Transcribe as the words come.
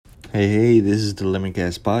Hey, this is the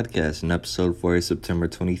Lemoncast Podcast, and episode for September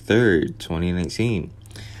 23rd, 2019.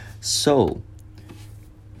 So,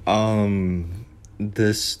 the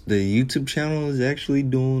YouTube channel is actually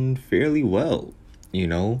doing fairly well, you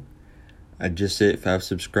know? I just hit 5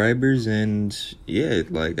 subscribers, and yeah,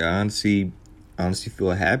 I honestly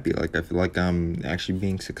feel happy. I feel like I'm actually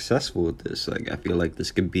being successful with this. I feel like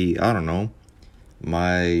this could be, I don't know,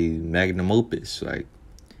 my magnum opus.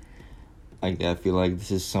 I feel like this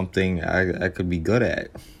is something I could be good at.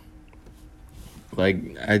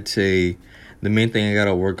 I'd say the main thing I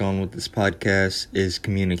gotta work on with this podcast is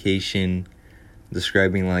communication,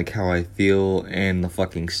 describing how I feel, and the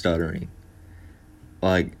fucking stuttering.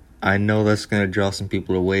 I know that's gonna draw some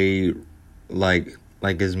people away.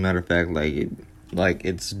 As a matter of fact,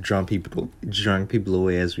 it's drawing people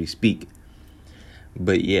away as we speak.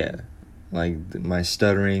 But yeah. My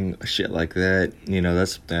stuttering, shit like that,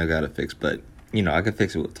 that's something I gotta fix, but, I can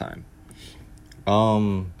fix it with time.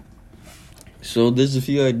 So there's a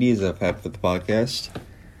few ideas I've had for the podcast.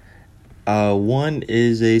 One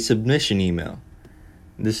is a submission email.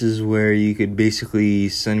 This is where you could basically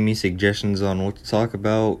send me suggestions on what to talk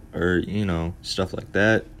about, or, stuff like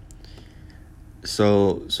that.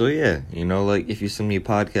 So yeah, if you send me a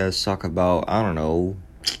podcast, talk about, I don't know,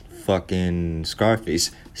 fucking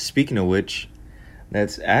Scarface. Speaking of which,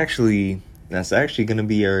 that's actually gonna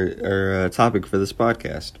be our topic for this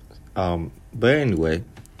podcast. But anyway,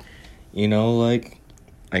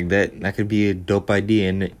 that could be a dope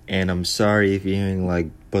idea, and I'm sorry if you're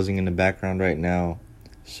hearing buzzing in the background right now.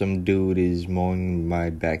 Some dude is mowing my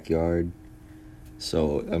backyard,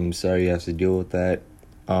 so I'm sorry you have to deal with that.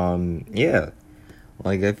 Yeah,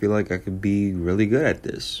 I feel like I could be really good at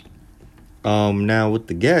this. Now with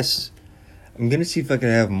the guests, I'm gonna see if I can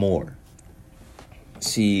have more.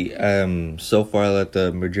 So far I let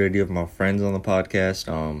the majority of my friends on the podcast.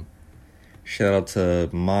 Shout out to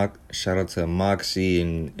Moxie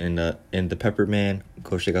and the Pepper Man.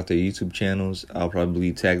 Go check out their YouTube channels. I'll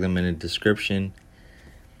probably tag them in the description.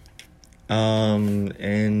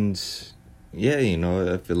 And yeah,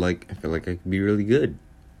 I feel like I could be really good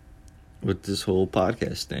with this whole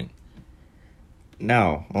podcast thing.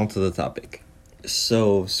 Now, onto the topic.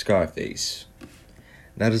 So, Scarface.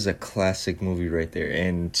 That is a classic movie right there.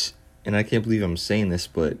 And I can't believe I'm saying this,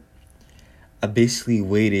 but I basically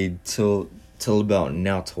waited till about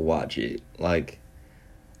now to watch it. I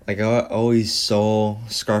always saw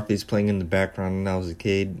Scarface playing in the background when I was a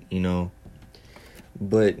kid,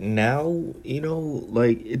 But now,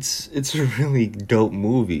 it's a really dope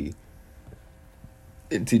movie.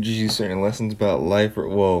 It teaches you certain lessons about life.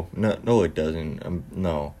 No, it doesn't.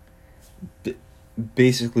 No.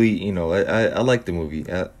 Basically, I like the movie.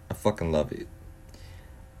 I fucking love it.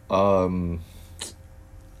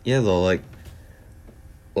 Yeah, though,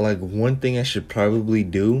 one thing I should probably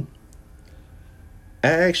do.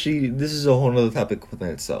 Actually, this is a whole nother topic within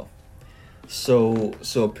itself. So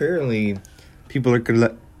apparently, people are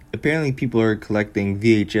collecting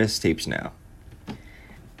VHS tapes now.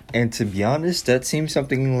 And to be honest, that seems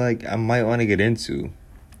something I might want to get into.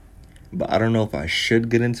 But I don't know if I should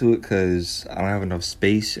get into it because I don't have enough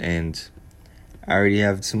space and I already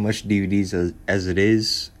have too much DVDs as it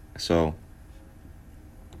is. So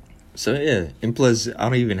yeah. And plus, I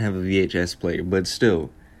don't even have a VHS player, but still,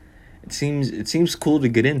 it seems cool to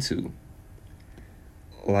get into.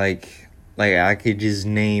 I could just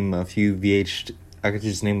name a few VHS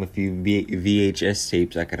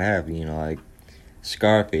tapes I could have.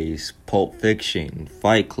 Scarface, Pulp Fiction,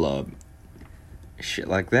 Fight Club, shit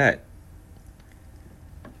like that.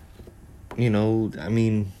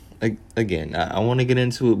 Again, I want to get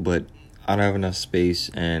into it, but I don't have enough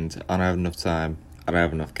space, and I don't have enough time. I don't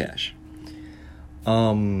have enough cash.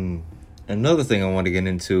 Another thing I want to get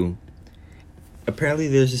into, apparently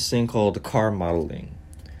there's this thing called car modeling.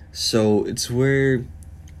 So it's where,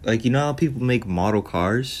 how people make model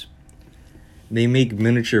cars? They make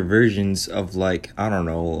miniature versions of, I don't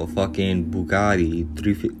know, a fucking Bugatti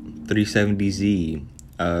 370Z,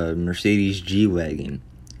 Mercedes G-Wagon.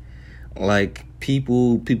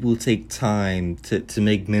 People take time to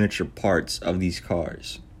make miniature parts of these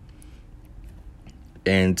cars.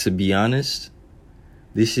 And to be honest,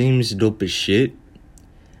 this seems dope as shit,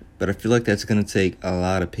 but I feel like that's gonna take a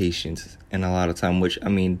lot of patience and a lot of time, which,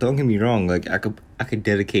 don't get me wrong, I could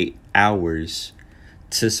dedicate hours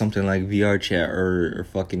to something like VR chat or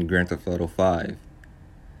fucking Grand Theft Auto 5.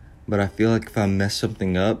 But I feel like if I mess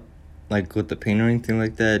something up, with the paint or anything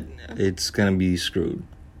like that, it's gonna be screwed.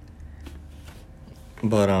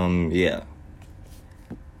 But, yeah.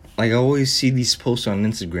 I always see these posts on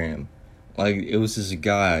Instagram. It was this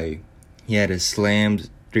guy, he had a slammed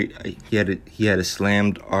he had a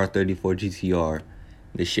slammed R34 GTR.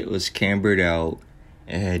 The shit was cambered out.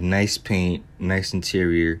 It had nice paint, nice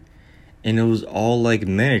interior, and it was all like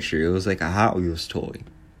miniature. It was like a Hot Wheels toy.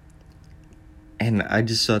 And I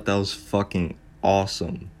just thought that was fucking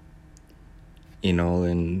awesome.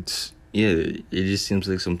 And yeah, it just seems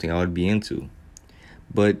like something I would be into.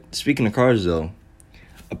 But speaking of cars though,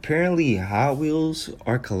 apparently Hot Wheels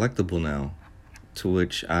are collectible now, to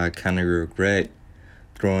which I kind of regret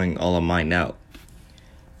throwing all of mine out.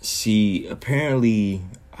 See, apparently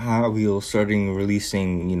Hot Wheels starting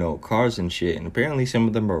releasing, cars and shit, and apparently some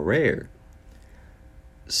of them are rare.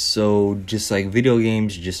 So just like video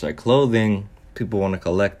games, just like clothing, people want to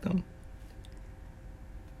collect them.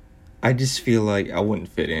 I just feel like I wouldn't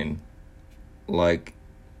fit in. Like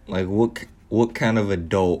what kind of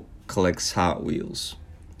adult collects Hot Wheels?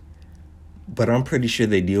 But I'm pretty sure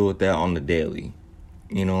they deal with that on the daily.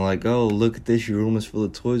 Like, oh, look at this, your room is full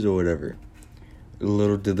of toys or whatever.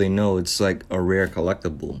 Little do they know, it's like a rare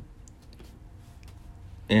collectible.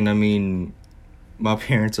 And I mean, my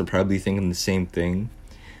parents are probably thinking the same thing.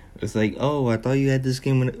 It's like, oh, I thought you had this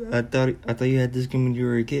game when I thought you had this game when you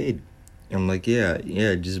were a kid. And I'm like, yeah,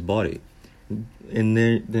 I just bought it. And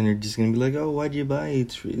then they're just gonna be like, oh, why'd you buy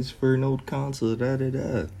it? It's for an old console, da da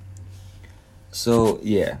da. So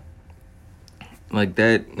yeah, like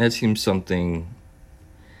that seems something.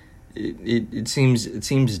 It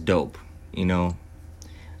seems dope,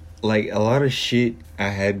 Like a lot of shit I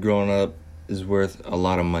had growing up is worth a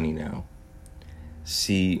lot of money now.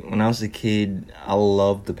 See, when I was a kid, I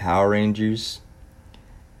loved the Power Rangers.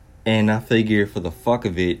 And I figure for the fuck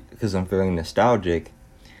of it, because I'm feeling nostalgic,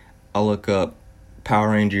 I'll look up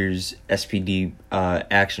Power Rangers SPD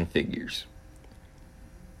action figures.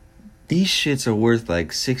 These shits are worth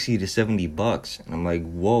like $60 to $70. And I'm like,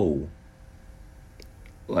 whoa.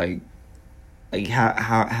 Like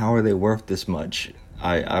how are they worth this much?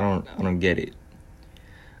 I don't get it.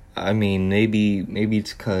 I mean, maybe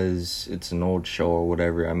it's because it's an old show or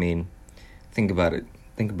whatever. I mean, think about it.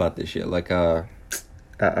 Think about this shit. Like I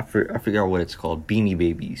forgot what it's called. Beanie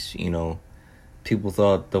Babies. People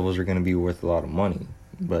thought those were gonna be worth a lot of money,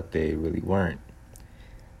 but they really weren't.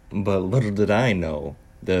 But little did I know,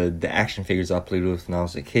 the action figures I played with when I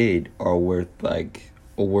was a kid are worth like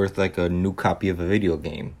a new copy of a video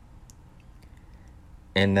game.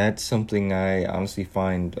 And that's something I honestly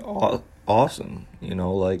find awesome.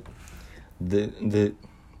 Like the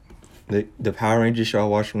Power Rangers show I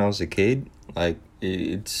watched when I was a kid, like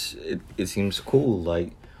it seems cool.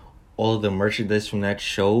 Like all of the merchandise from that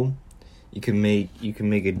show, you can make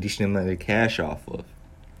a decent amount of cash off of.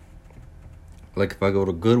 Like if I go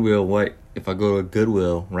to Goodwill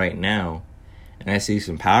right now and I see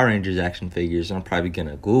some Power Rangers action figures, I'm probably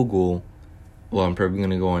gonna go on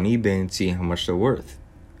eBay and see how much they're worth.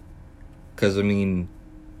 Cause I mean,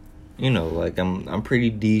 like I'm pretty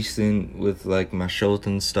decent with like my shows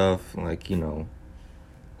and stuff. Like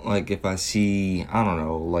like if I see if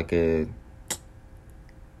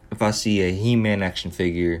I see a He-Man action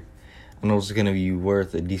figure, I know it's gonna be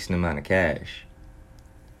worth a decent amount of cash.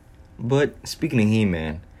 But speaking of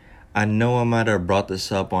He-Man, I know I might have brought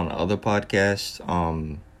this up on other podcasts.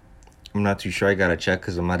 I'm not too sure. I gotta check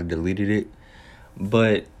because I might have deleted it.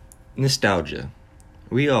 But nostalgia,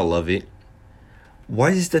 we all love it.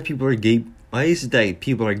 Why is it that people are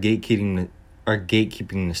gatekeeping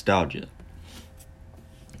nostalgia?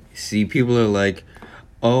 See, people are like,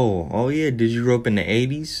 oh yeah, did you grow up in the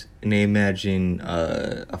 80s? And they imagine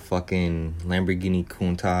a fucking Lamborghini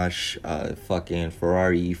Countach, fucking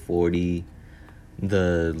Ferrari E40,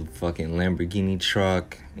 the fucking Lamborghini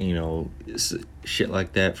truck, shit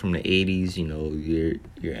like that from the 80s, your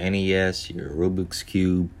NES, your Rubik's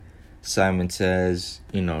Cube, Simon Says,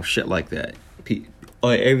 shit like that.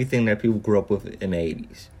 Everything that people grew up with in the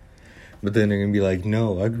 80s. But then they're gonna be like,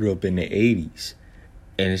 no, I grew up in the 80s.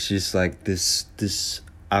 And it's just like this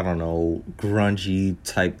I don't know, grungy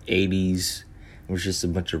type 80s. It was just a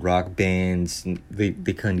bunch of rock bands. They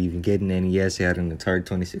couldn't even get an NES. They had an Atari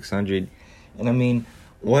 2600. And I mean,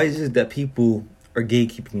 why is it that people are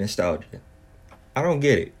gatekeeping nostalgia? I don't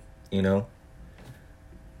get it,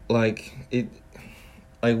 Like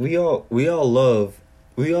we all love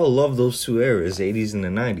those two eras, the 80s and the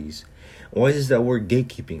 90s. Why is it that we're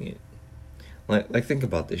gatekeeping it? Like think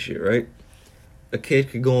about this shit, right? A kid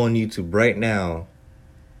could go on YouTube right now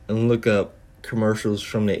and look up commercials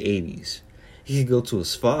from the 80s. He could go to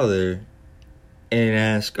his father and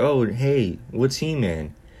ask, oh, hey, what's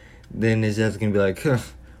He-Man? Then his dad's gonna be like, huh,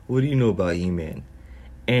 what do you know about He-Man?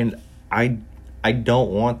 And I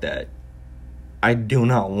don't want that. I do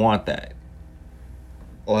not want that.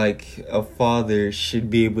 like a father should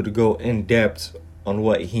be able to go in depth on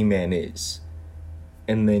what He-Man is,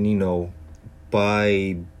 and then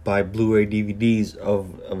buy Blu-ray DVDs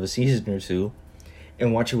of a season or two,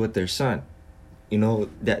 and watch it with their son.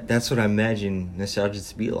 That's what I imagine nostalgia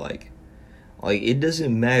to be like. Like, it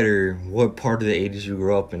doesn't matter what part of the 80s you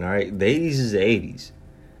grew up in, alright? The 80s is the 80s.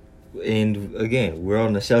 And again, we're all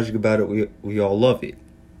nostalgic about it. We all love it.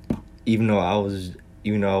 Even though I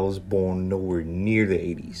was born nowhere near the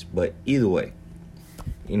 80s. But either way,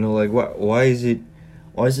 why is it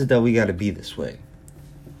that we gotta be this way?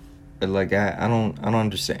 Like, I don't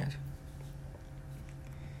understand.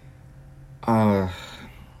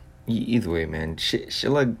 Either way, man, shit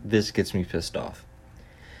like this gets me pissed off.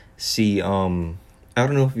 See, I don't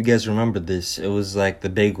know if you guys remember this. It was like the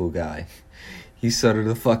bagel guy. He started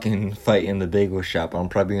a fucking fight in the bagel shop. I'm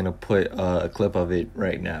probably gonna put a clip of it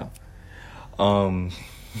right now.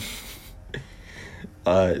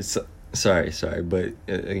 Sorry, but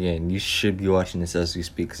again, you should be watching this as we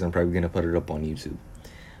speak, because I'm probably gonna put it up on YouTube.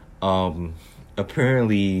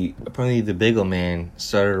 Apparently the bagel man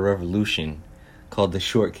started a revolution called the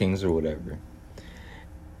Short Kings or whatever.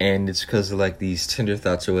 And it's because of like these Tinder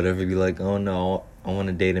thoughts or whatever. Be like, oh no, I want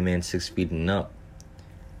to date a man 6 feet and up.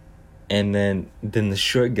 And then the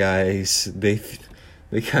short guys, they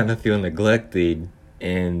kind of feel neglected,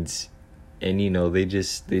 and they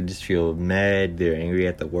just feel mad. They're angry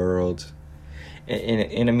at the world.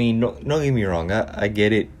 And I mean, don't get me wrong. I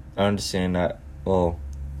get it. I understand that. Well,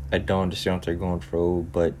 I don't understand what they're going through,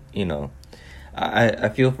 but I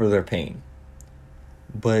feel for their pain.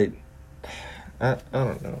 But I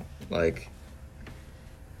don't know. Like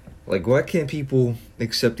why can't people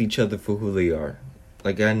accept each other for who they are?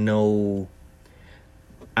 Like, I know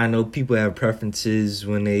people have preferences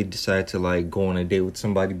when they decide to like go on a date with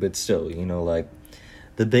somebody, but still, like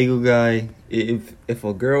the bagel guy, if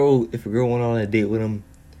a girl went on a date with him,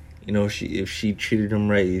 if she treated him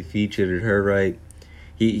right, if he treated her right,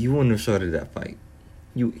 he wouldn't have started that fight.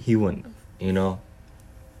 He wouldn't have,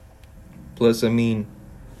 Plus, I mean,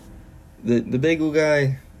 the bagel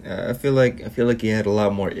guy, I feel like he had a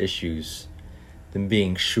lot more issues than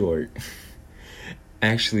being short.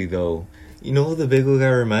 Actually, though, you know who the bagel guy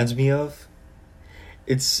reminds me of?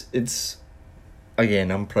 It's again,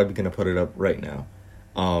 I'm probably gonna put it up right now.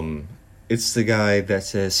 It's the guy that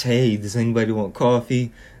says, "Hey, does anybody want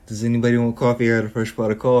coffee? Does anybody want coffee? I got a fresh pot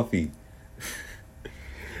of coffee."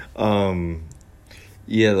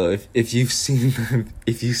 Yeah, though, if you've seen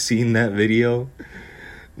that video,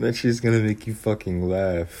 that shit's gonna make you fucking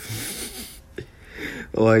laugh.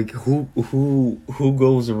 Like, who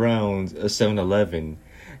goes around a 7-Eleven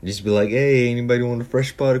and just be like, "Hey, anybody want a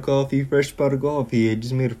fresh pot of coffee? Fresh pot of coffee. I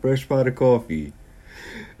just made a fresh pot of coffee."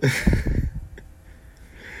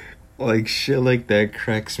 Like, shit like that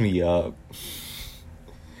cracks me up.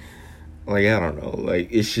 Like, I don't know. Like,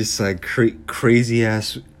 it's just like crazy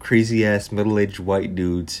ass middle-aged white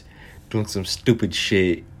dudes doing some stupid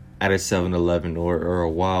shit at a 7-Eleven or a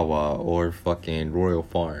Wawa or fucking Royal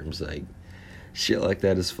Farms. Like, shit like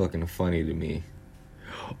that is fucking funny to me.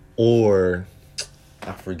 Or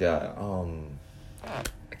I forgot. I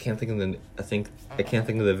can't think of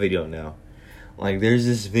the video now. Like, there's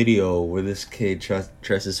this video where this kid tries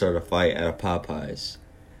to start a fight at a Popeyes.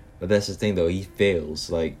 But that's the thing, though, he fails.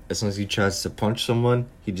 Like, as soon as he tries to punch someone,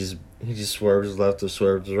 he just swerves left or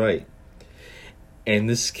swerves right. And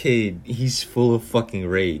this kid, he's full of fucking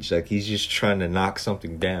rage. Like, he's just trying to knock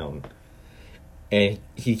something down. And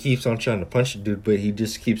he keeps on trying to punch the dude, but he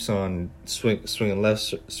just keeps on swinging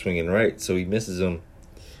left, swinging right, so he misses him.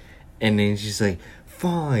 And then he's just like,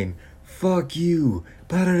 "Fine, fuck you,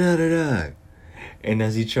 ba-da-da-da-da." And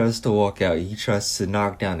as he tries to walk out, he tries to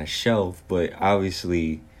knock down a shelf, but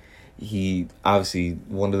obviously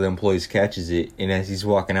one of the employees catches it, and as he's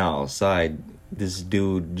walking outside, this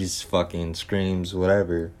dude just fucking screams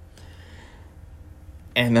whatever.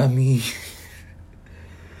 And I mean...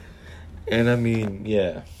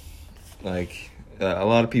 yeah, like, a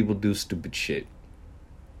lot of people do stupid shit.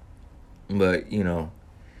 But,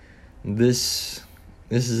 this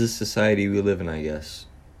is the society we live in, I guess.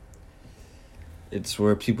 It's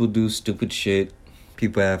where people do stupid shit.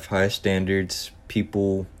 People have high standards.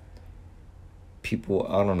 People,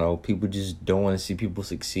 I don't know, people just don't want to see people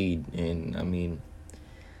succeed. And, I mean,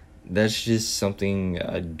 that's just something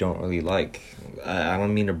I don't really like. I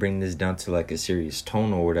don't mean to bring this down to like a serious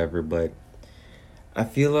tone or whatever, but I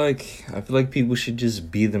feel like people should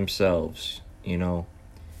just be themselves,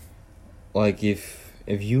 Like, if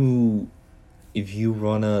you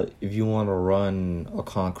want to run a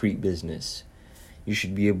concrete business, you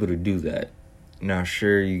should be able to do that. Now,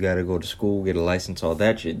 sure, you gotta go to school, get a license, all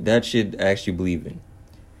that shit. That shit I actually believe in.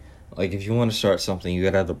 Like, if you want to start something, you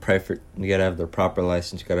gotta have the proper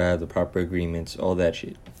license, you gotta have the proper agreements, all that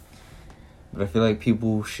shit. But I feel like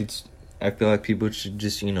people should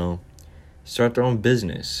just, start their own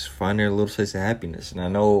business, find their little slice of happiness. And I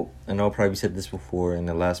know I probably said this before in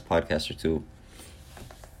the last podcast or two,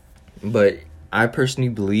 but I personally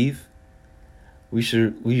believe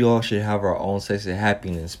we all should have our own slice of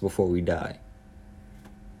happiness before we die.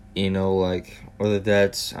 Like, whether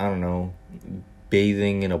that's, I don't know,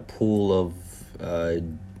 bathing in a pool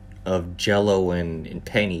of Jello and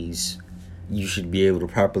pennies, you should be able to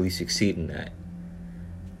properly succeed in that.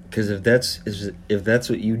 Because if that's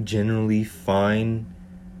what you generally find,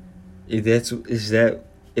 if that's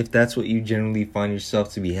what you generally find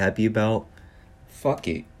yourself to be happy about, fuck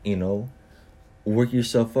it, work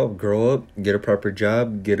yourself up, grow up, get a proper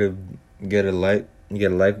job, get a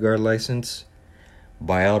lifeguard license,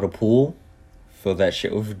 buy out a pool, fill that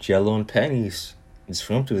shit with Jello and pennies, and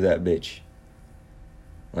swim through that bitch.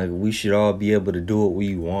 Like, we should all be able to do what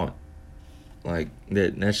we want. Like,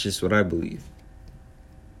 that's just what I believe.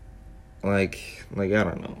 Like I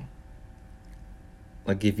don't know.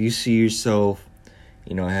 Like, if you see yourself,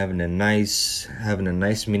 having a nice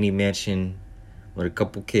mini mansion with a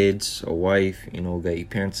couple kids, a wife, got your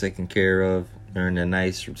parents taken care of, they're in a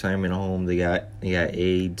nice retirement home, they got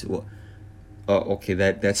AIDS. Well, okay,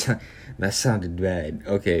 that sounded bad.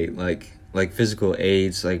 Okay, like physical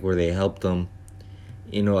AIDS, like where they help them.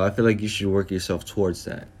 I feel like you should work yourself towards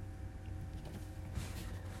that.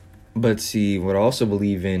 But see, what I also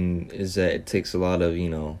believe in is that it takes a lot of,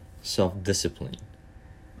 self-discipline.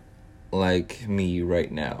 Like me right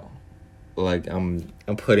now. Like, I'm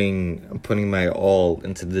putting my all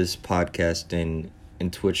into this podcast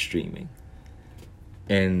and Twitch streaming.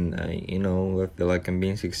 And I feel like I'm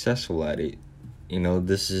being successful at it.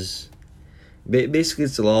 This is basically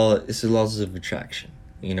it's the laws of attraction.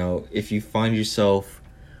 If you find yourself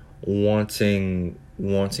wanting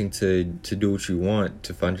to do what you want,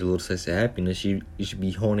 to find your little slice of happiness, you should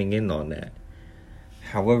be honing in on that.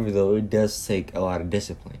 However, though, it does take a lot of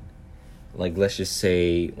discipline. Like, let's just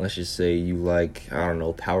say you like, I don't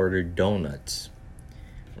know, powdered donuts,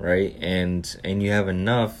 right? And you have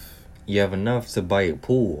enough to buy a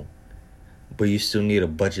pool, but you still need to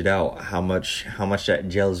budget out how much that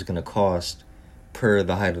gel is gonna cost per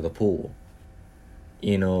the height of the pool.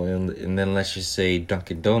 And then let's just say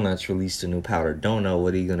Dunkin' Donuts released a new powdered donut.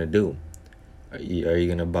 What are you gonna do? Are you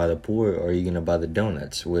gonna buy the pool, or are you gonna buy the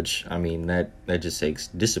donuts? Which, I mean, that just takes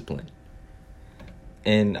discipline.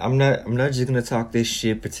 And I'm not just gonna talk this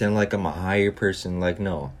shit, pretend like I'm a higher person. Like,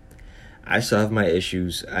 no, I still have my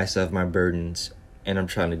issues, I still have my burdens, and I'm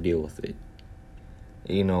trying to deal with it.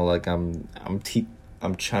 Like I'm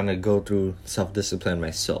trying to go through self-discipline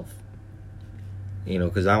myself.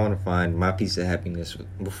 Because I want to find my piece of happiness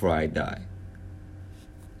before I die.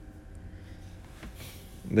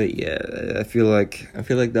 But yeah, I feel like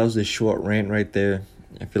that was a short rant right there.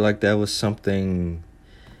 I feel like that was something.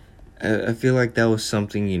 Everybody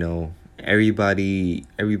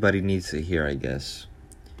needs to hear, I guess.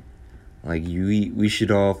 Like, we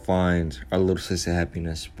should all find our little slice of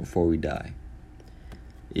happiness before we die.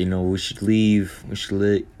 We should leave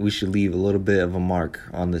a little bit of a mark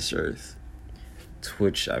on this earth.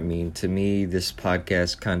 Which, I mean, to me, this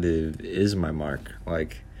podcast kind of is my mark.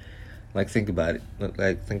 Like, think about it.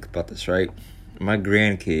 Like, think about this, right? My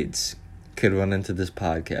grandkids could run into this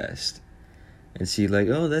podcast and see, like,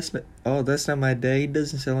 that's not my dad. He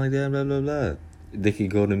doesn't sound like that. Blah blah blah. They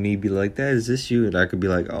could go to me, be like, "Dad, is this you?" And I could be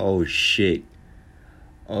like, "Oh shit,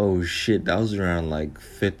 that was around like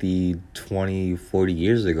 50, 20, 40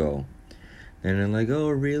 years ago." And then like, "Oh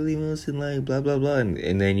really, Wilson?" Like, blah blah blah.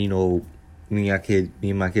 And then me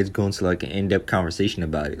and my kids go into like an in-depth conversation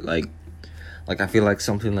about it. Like I feel like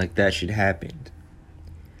something like that should happen.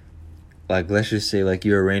 Like, let's just say, like,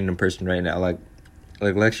 you're a random person right now. Like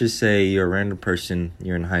let's just say you're a random person.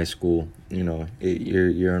 You're in high school. You're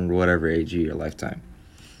in whatever age of your lifetime.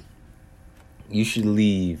 You should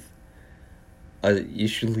leave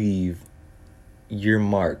your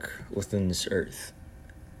mark within this earth.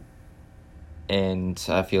 And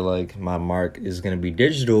I feel like my mark is gonna be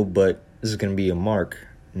digital, but this is going to be a mark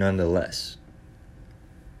nonetheless.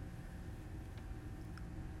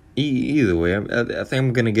 Either way, I think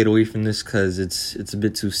I'm going to get away from this because it's a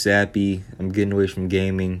bit too sappy. I'm getting away from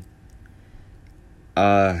gaming.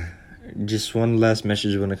 Just one last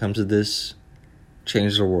message when it comes to this.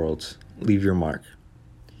 Change the world. Leave your mark.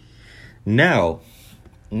 Now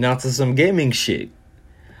to some gaming shit.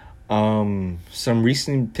 Some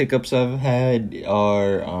recent pickups I've had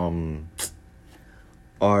are...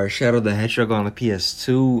 are Shadow the Hedgehog on the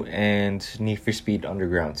PS2 and Need for Speed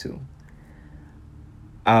Underground 2.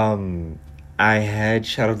 I had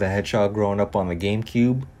Shadow the Hedgehog growing up on the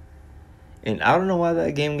GameCube, and I don't know why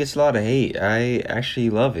that game gets a lot of hate. I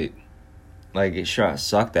actually love it. Like, sure, I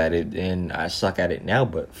sucked at it, and I suck at it now,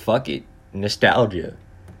 but fuck it. Nostalgia.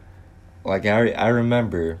 Like, I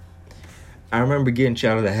remember getting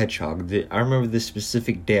Shadow the Hedgehog. I remember the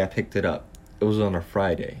specific day I picked it up. It was on a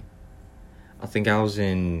Friday. I think I was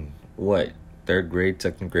in, 3rd grade,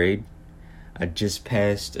 2nd grade? I just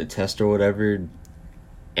passed a test or whatever,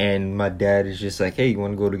 and my dad is just like, hey, you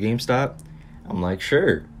want to go to GameStop? I'm like,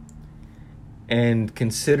 sure. And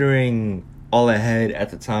considering all I had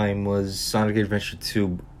at the time was Sonic Adventure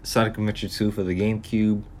 2 for the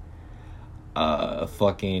GameCube,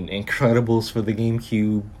 fucking Incredibles for the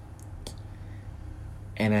GameCube,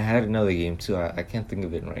 and I had another game too. I can't think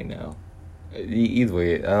of it right now. Either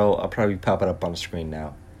way, I'll probably pop it up on the screen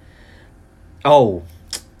now. Oh,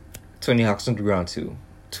 Tony Hawk's Underground 2.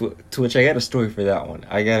 To which I got a story for that one.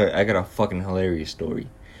 I got a fucking hilarious story.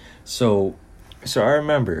 So I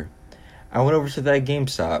remember I went over to that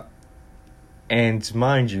GameStop, and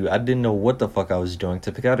mind you, I didn't know what the fuck I was doing.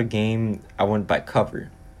 To pick out a game, I went by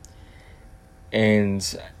cover. And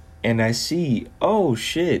I see, oh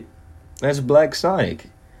shit, that's Black Sonic.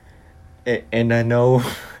 And I know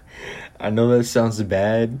that sounds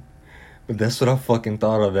bad, but that's what I fucking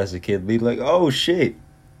thought of as a kid. Be like, oh shit,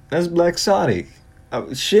 that's Black Sonic.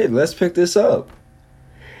 Shit, let's pick this up.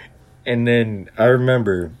 And then I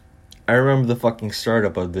remember the fucking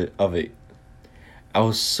startup of it. I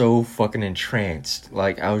was so fucking entranced.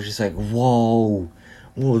 Like, I was just like, whoa,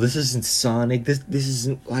 this isn't Sonic. This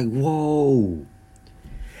isn't, like, whoa.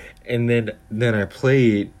 And then I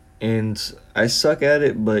played, and I suck at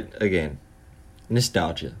it, but again,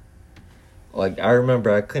 nostalgia. Like, I remember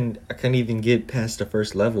I couldn't even get past the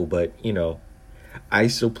first level, but, I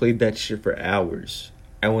still played that shit for hours.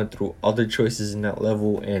 I went through other choices in that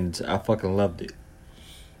level, and I fucking loved it.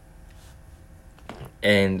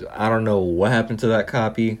 And I don't know what happened to that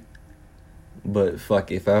copy, but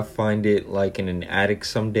fuck, if I find it, like, in an attic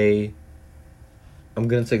someday, I'm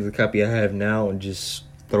gonna take the copy I have now and just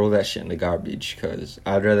throw that shit in the garbage, because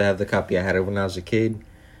I'd rather have the copy I had when I was a kid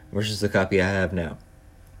versus the copy I have now.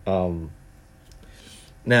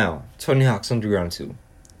 Now, Tony Hawk's Underground 2.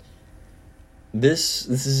 This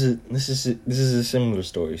is a similar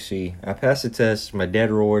story. See, I passed the test. My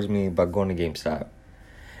dad rewards me by going to GameStop,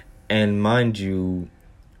 and mind you,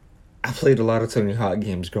 I played a lot of Tony Hawk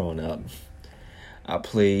games growing up. I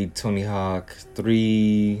played Tony Hawk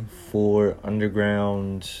 3, 4,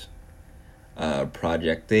 Underground,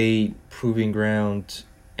 Project 8, Proving Ground,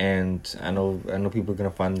 and I know people are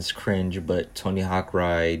gonna find this cringe, but Tony Hawk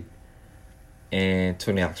Ride and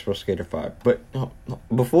Tony Hawk's Pro Skater 5. But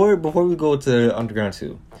before we go to Underground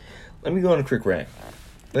 2, let me go on a quick rant.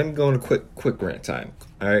 Let me go on a quick rant time.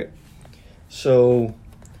 All right. So,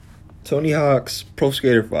 Tony Hawk's Pro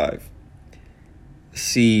Skater 5.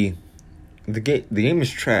 See, the game is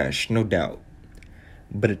trash, no doubt,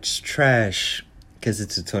 but it's trash because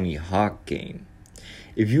it's a Tony Hawk game.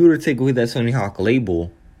 If you were to take away that Tony Hawk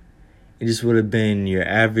label, it just would have been your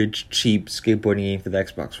average cheap skateboarding game for the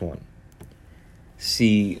Xbox One.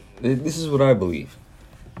 See, this is what I believe.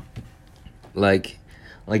 Like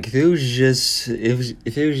if it was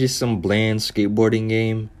just some bland skateboarding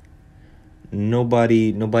game,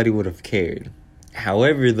 nobody would have cared.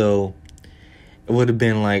 However, though, it would have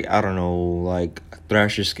been like, I don't know, like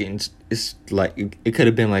Thrasher skating. It's like it could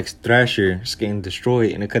have been like Thrasher skating Destroy,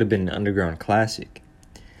 and it could have been an Underground classic.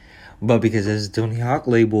 But because it's a Tony Hawk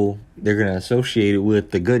label, they're gonna associate it with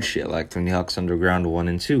the good shit, like Tony Hawk's Underground 1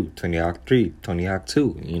 and 2, Tony Hawk 3, Tony Hawk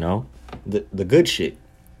 2. The good shit.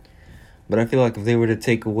 But I feel like if they were to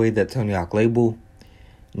take away that Tony Hawk label,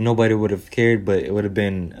 nobody would have cared, but it would have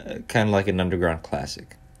been kind of like an Underground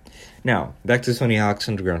classic. Now, back to Tony Hawk's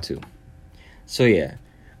Underground 2. So yeah,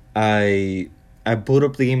 I boot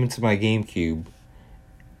up the game into my GameCube,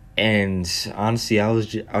 and honestly, I was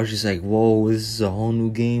just like, whoa, this is a whole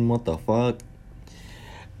new game, what the fuck?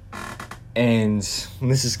 And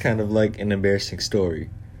this is kind of like an embarrassing story,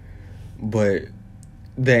 but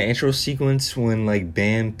the intro sequence when like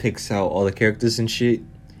Bam picks out all the characters and shit,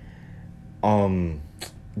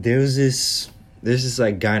 there's this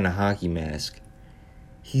like guy in a hockey mask.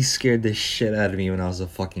 He scared the shit out of me when I was a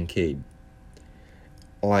fucking kid.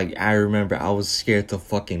 Like, I remember I was scared to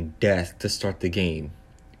fucking death to start the game.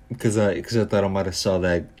 Because I thought I might have saw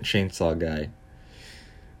that chainsaw guy.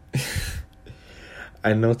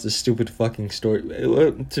 I know it's a stupid fucking story.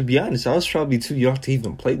 To be honest, I was probably too young to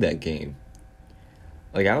even play that game.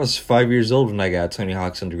 Like, I was 5 years old when I got Tony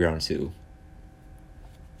Hawk's Underground 2.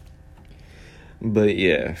 But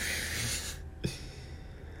yeah.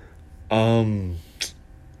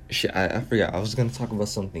 Shit, I forgot. I was gonna talk about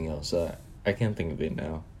something else. I can't think of it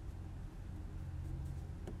now.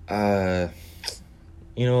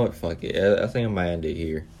 You know what? Fuck it. I think I might end it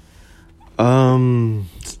here.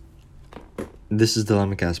 This is the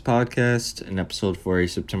LemonCast Podcast, an episode for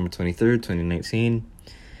September 23rd, 2019.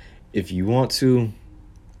 If you want to,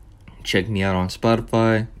 check me out on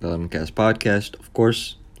Spotify, the LemonCast Podcast, of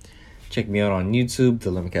course. Check me out on YouTube, the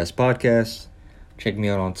LemonCast Podcast. Check me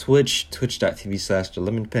out on Twitch,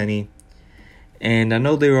 twitch.tv/thelemonpenny. And I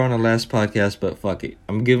know they were on the last podcast, but fuck it.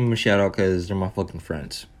 I'm giving them a shout out because they're my fucking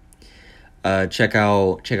friends. Check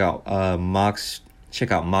out Moxie's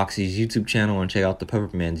YouTube channel and check out the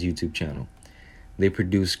Pepperman's YouTube channel. They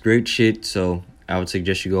produce great shit, so I would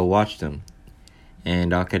suggest you go watch them.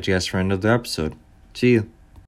 And I'll catch you guys for another episode. See you.